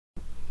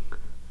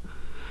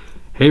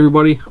Hey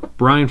everybody,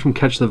 Brian from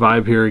Catch the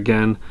Vibe here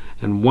again,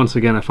 and once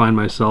again I find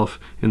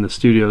myself in the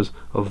studios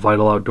of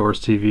Vital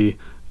Outdoors TV.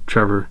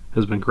 Trevor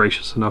has been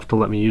gracious enough to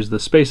let me use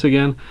this space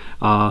again,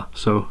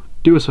 so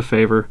do us a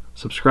favor,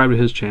 subscribe to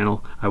his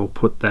channel. I will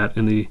put that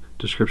in the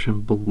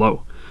description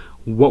below.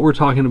 What we're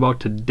talking about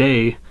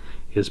today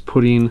is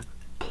putting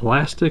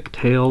plastic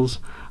tails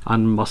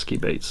on musky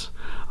baits.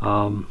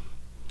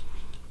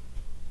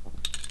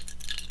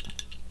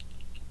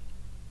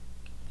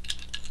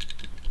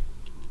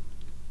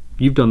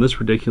 You've done this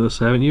ridiculous,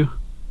 haven't you?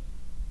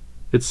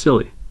 It's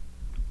silly.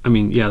 I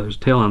mean, yeah, there's a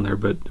tail on there,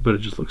 but it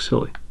just looks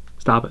silly.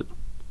 Stop it.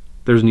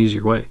 There's an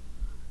easier way,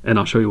 and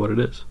I'll show you what it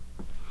is.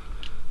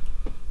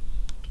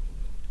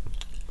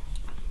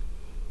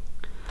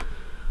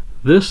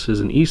 This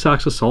is an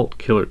Esox Assault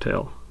Killer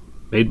Tail,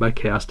 made by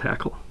Chaos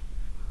Tackle.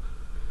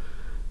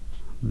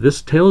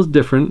 This tail is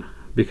different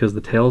because the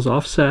tail is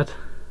offset,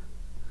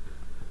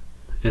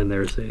 and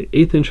there's a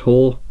 1/8 inch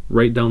hole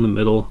right down the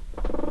middle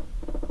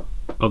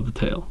of the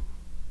tail,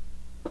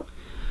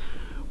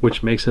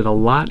 which makes it a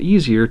lot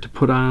easier to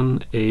put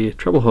on a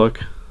treble hook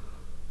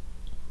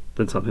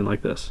than something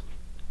like this.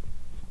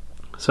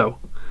 So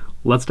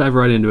let's dive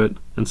right into it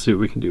and see what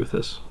we can do with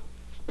this.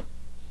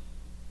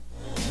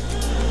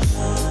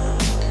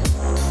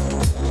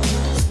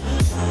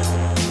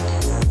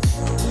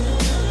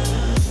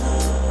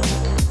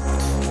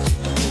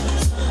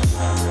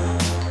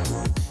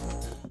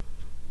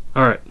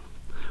 Alright,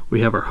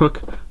 we have our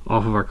hook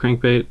off of our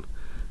crankbait,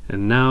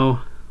 and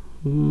now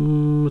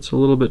it's a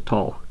little bit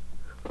tall.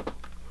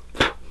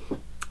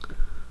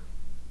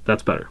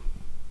 That's better.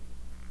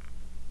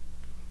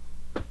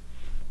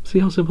 See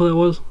how simple that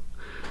was?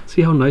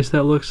 See how nice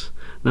that looks?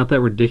 Not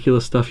that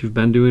ridiculous stuff you've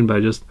been doing by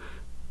just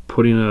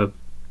putting a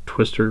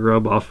twister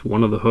grub off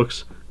one of the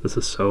hooks. This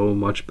is so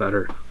much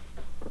better.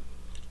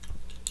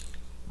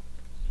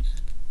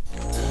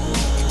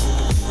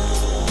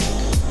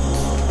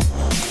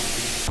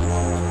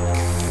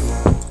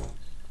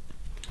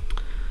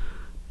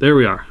 There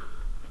we are.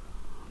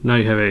 Now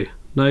you have a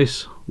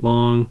nice,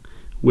 long,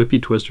 whippy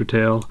twister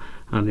tail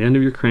on the end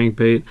of your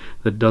crankbait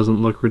that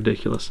doesn't look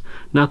ridiculous.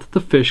 Not that the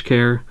fish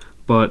care,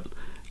 but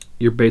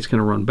your bait's going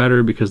to run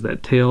better because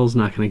that tail's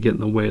not going to get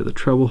in the way of the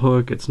treble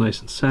hook. It's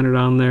nice and centered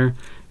on there.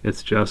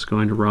 It's just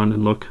going to run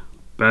and look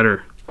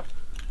better.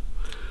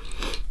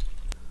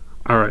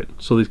 Alright,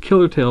 so these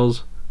killer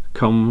tails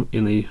come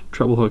in the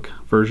treble hook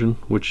version,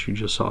 which you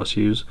just saw us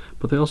use,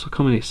 but they also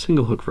come in a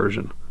single hook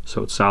version,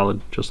 so it's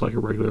solid just like a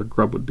regular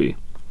grub would be.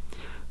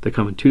 They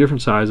come in two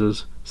different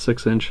sizes,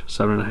 6 inch,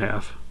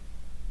 7.5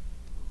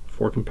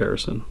 for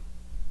comparison.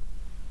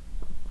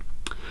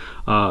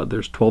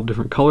 There's 12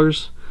 different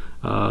colors,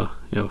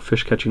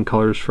 fish catching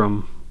colors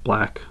from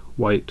black,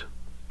 white,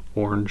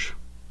 orange,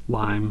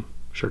 lime,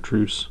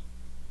 chartreuse,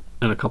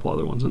 and a couple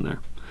other ones in there.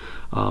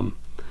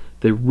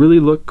 They really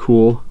look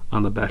cool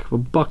on the back of a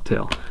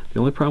bucktail. The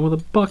only problem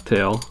with a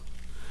bucktail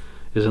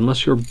is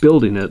unless you're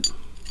building it.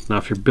 Now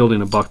if you're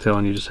building a bucktail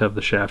and you just have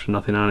the shaft and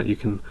nothing on it, you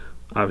can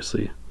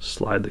obviously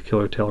slide the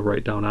killer tail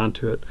right down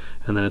onto it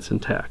and then it's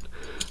intact.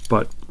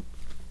 But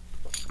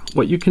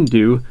what you can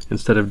do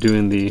instead of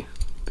doing the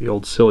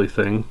old silly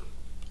thing,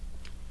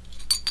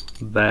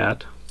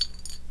 that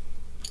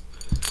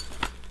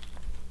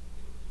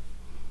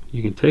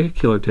you can take a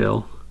killer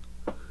tail,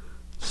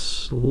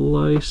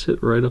 slice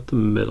it right up the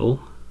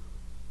middle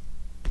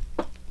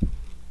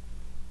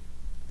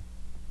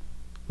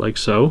like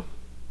so.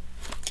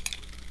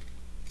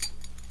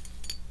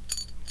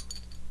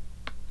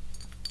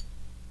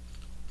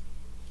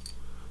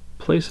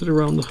 Place it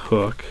around the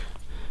hook,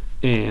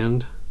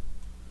 and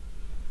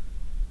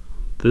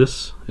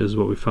this is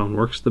what we found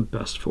works the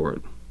best for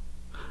it.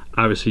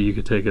 Obviously you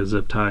could take a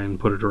zip tie and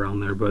put it around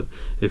there, but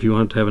if you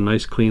want it to have a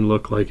nice clean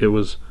look like it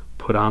was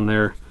put on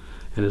there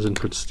and is in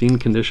pristine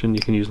condition,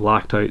 you can use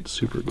Loctite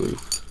super glue.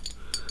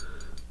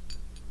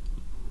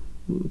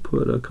 We'll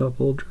put a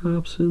couple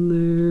drops in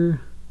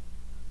there.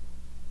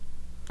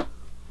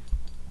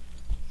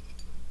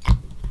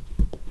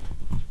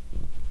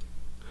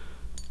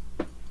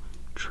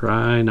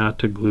 Try not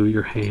to glue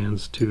your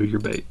hands to your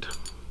bait.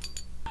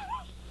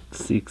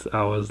 6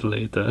 hours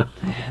later.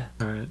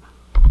 Alright.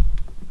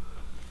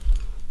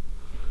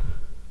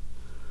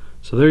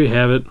 So there you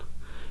have it.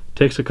 It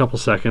takes a couple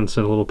seconds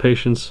and a little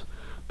patience,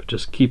 but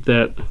just keep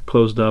that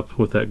closed up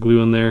with that glue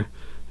in there,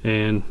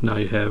 and now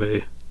you have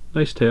a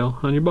nice tail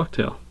on your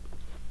bucktail.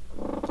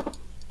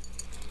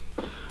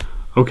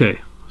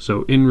 Okay,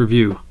 so in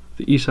review,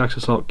 the Esox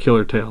Assault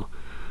Killer Tail.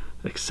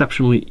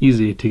 Exceptionally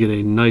easy to get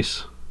a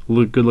nice,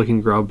 good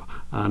looking grub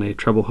on a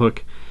treble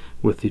hook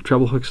with the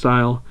treble hook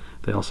style.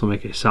 They also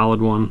make a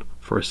solid one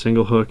for a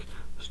single hook.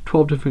 There's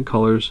 12 different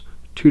colors,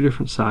 2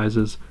 different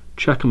sizes.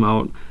 Check them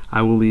out.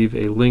 I will leave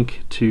a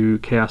link to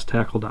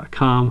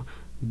chaostackle.com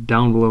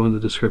down below in the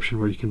description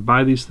where you can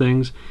buy these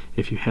things.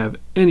 If you have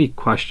any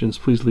questions,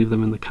 please leave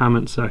them in the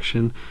comment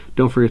section.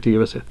 Don't forget to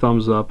give us a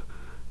thumbs up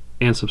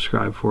and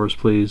subscribe for us,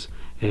 please.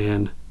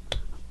 And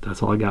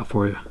that's all I got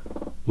for you.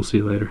 We'll see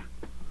you later.